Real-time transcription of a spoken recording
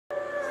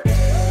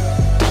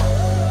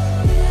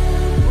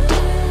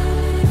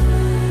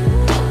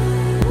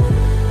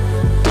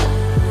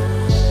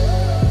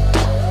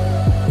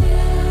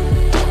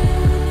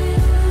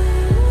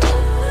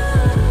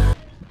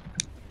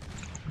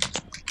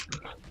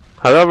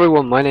Hello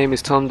everyone, my name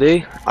is Tom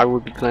D. I will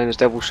be playing as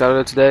Devil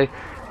Shadow today.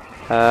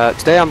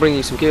 Today I'm bringing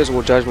you some Gears of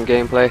War Judgment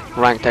gameplay,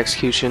 ranked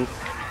execution.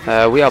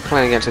 We are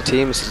playing against a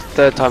team. This is the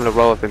third time in a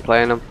row I've been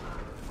playing them.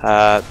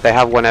 They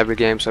have won every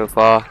game so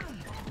far.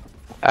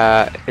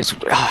 Oh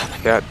my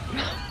god.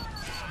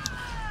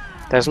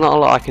 There's not a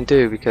lot I can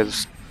do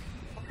because,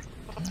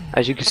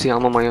 as you can see,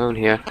 I'm on my own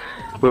here.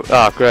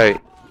 Great.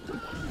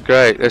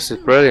 Great, this is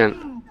brilliant.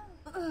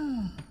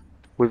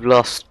 We've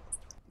lost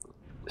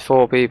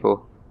 4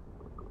 people.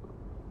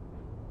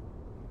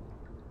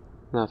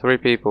 No, 3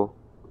 people.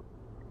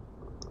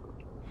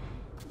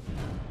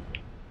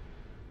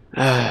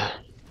 Yeah,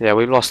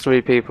 we've lost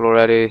 3 people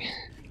already.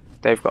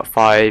 They've got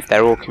 5.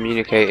 They're all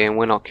communicating.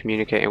 We're not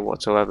communicating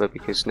whatsoever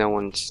because no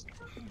one's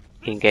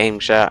in game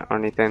chat or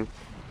anything.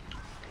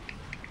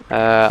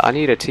 I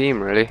need a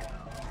team really.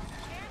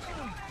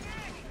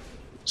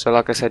 So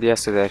like I said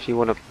yesterday, if you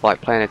want to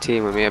play in a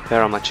team with me,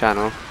 appear on my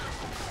channel,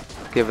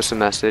 give us a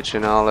message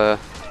and I'll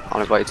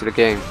invite you to the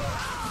game.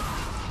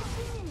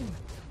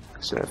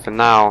 So for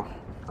now,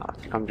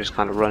 I'm just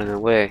kind of running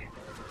away.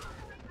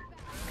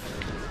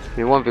 I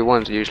mean,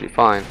 1v1s are usually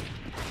fine.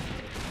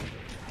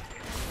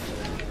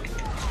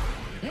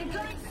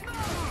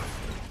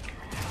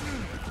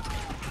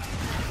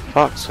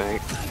 Fuck's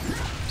sake.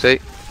 See?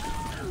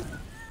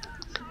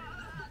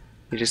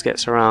 You just get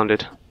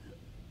surrounded.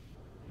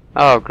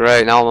 Oh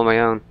great, now I'm on my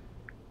own.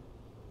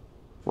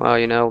 Well,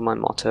 you know my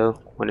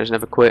motto, winners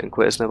never quit and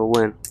quitters never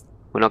win.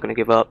 We're not gonna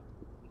give up.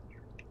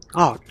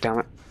 Oh, damn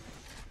it.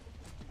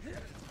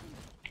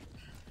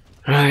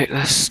 Right,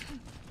 let's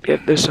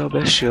give this our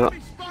best shot.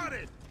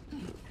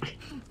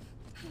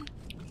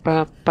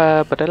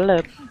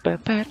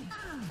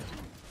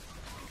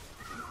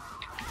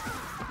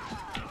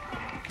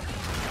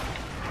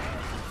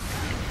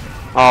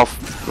 Oh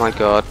my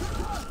god.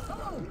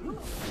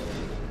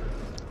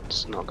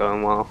 It's not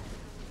going well.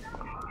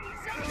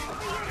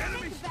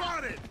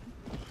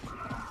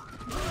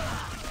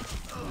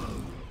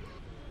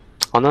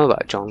 I know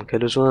about John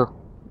Kid as well.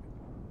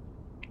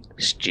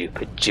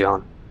 Stupid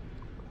John.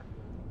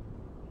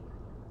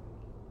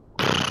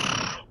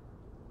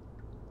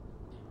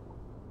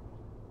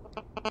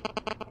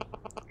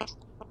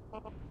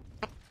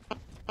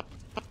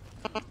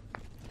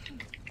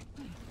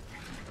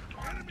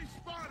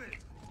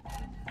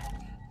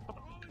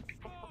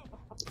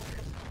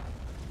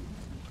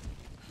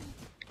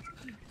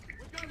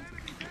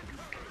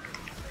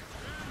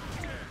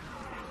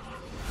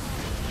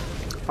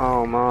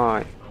 Oh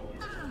my.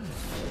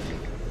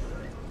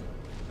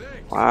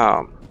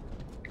 Wow.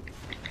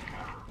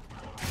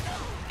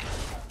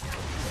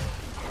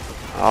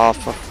 Oh,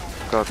 for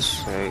God's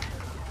sake.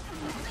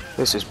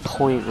 This is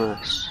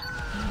pointless.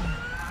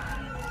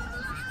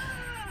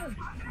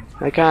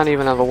 They can't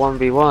even have a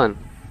 1v1.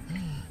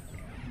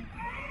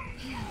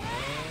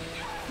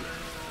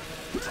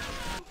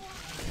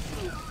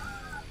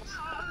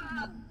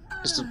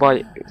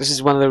 This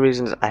is one of the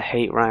reasons I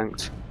hate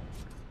ranked.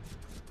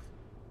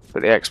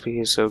 But the XP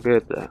is so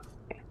good that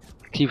it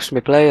keeps me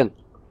playing.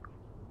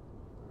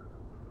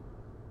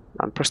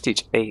 I'm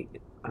prestige 8,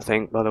 I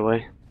think, by the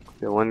way,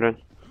 if you're wondering.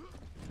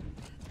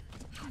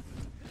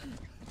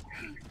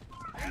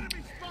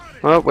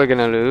 Well, we're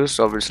gonna lose,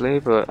 obviously,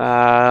 but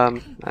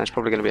it's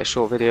probably gonna be a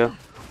short video.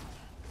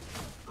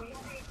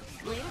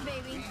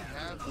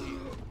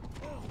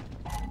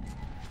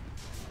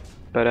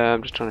 But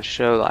I'm just trying to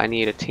show that I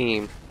need a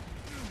team.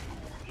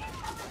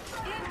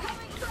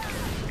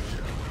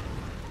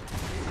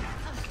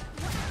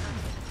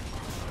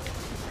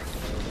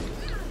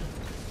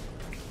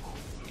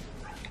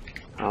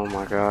 Oh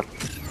my god.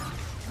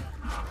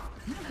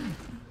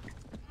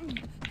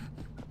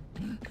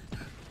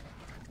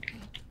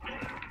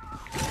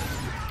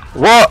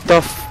 What the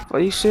f— are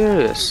you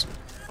serious?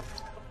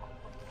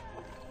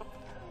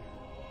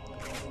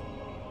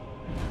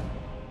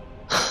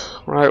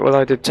 Right, well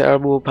I did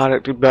terrible,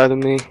 Paddock did better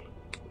than me.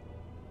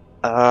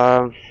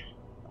 Oh,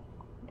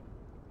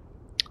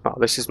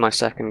 this is my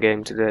second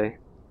game today.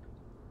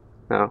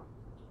 No.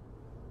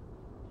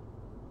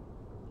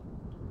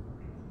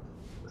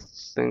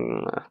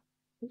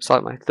 It's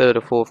like my 3rd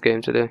or 4th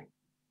game today.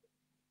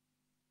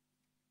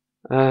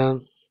 Yeah,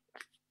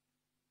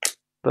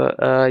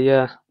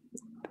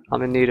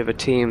 I'm in need of a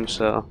team,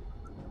 so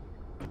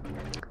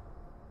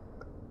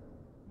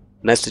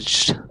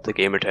message the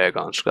gamer tag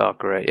on Scott.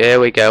 Great. Here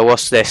we go.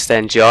 What's this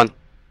then, John?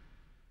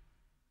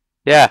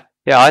 Yeah,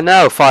 I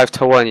know.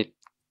 5-1.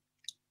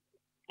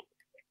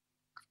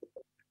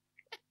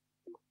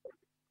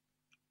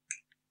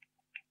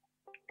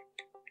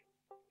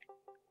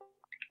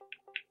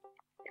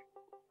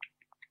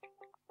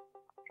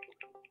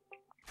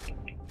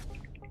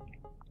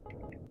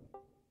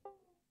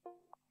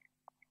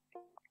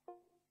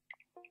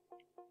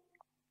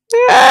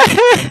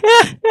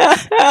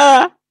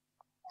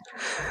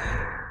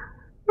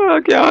 Oh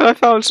god, I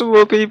found some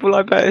more people.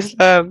 I bet it's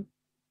them.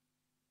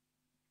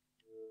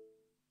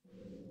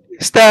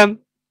 It's them.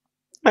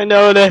 I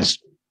know this.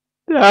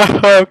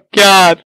 Oh god.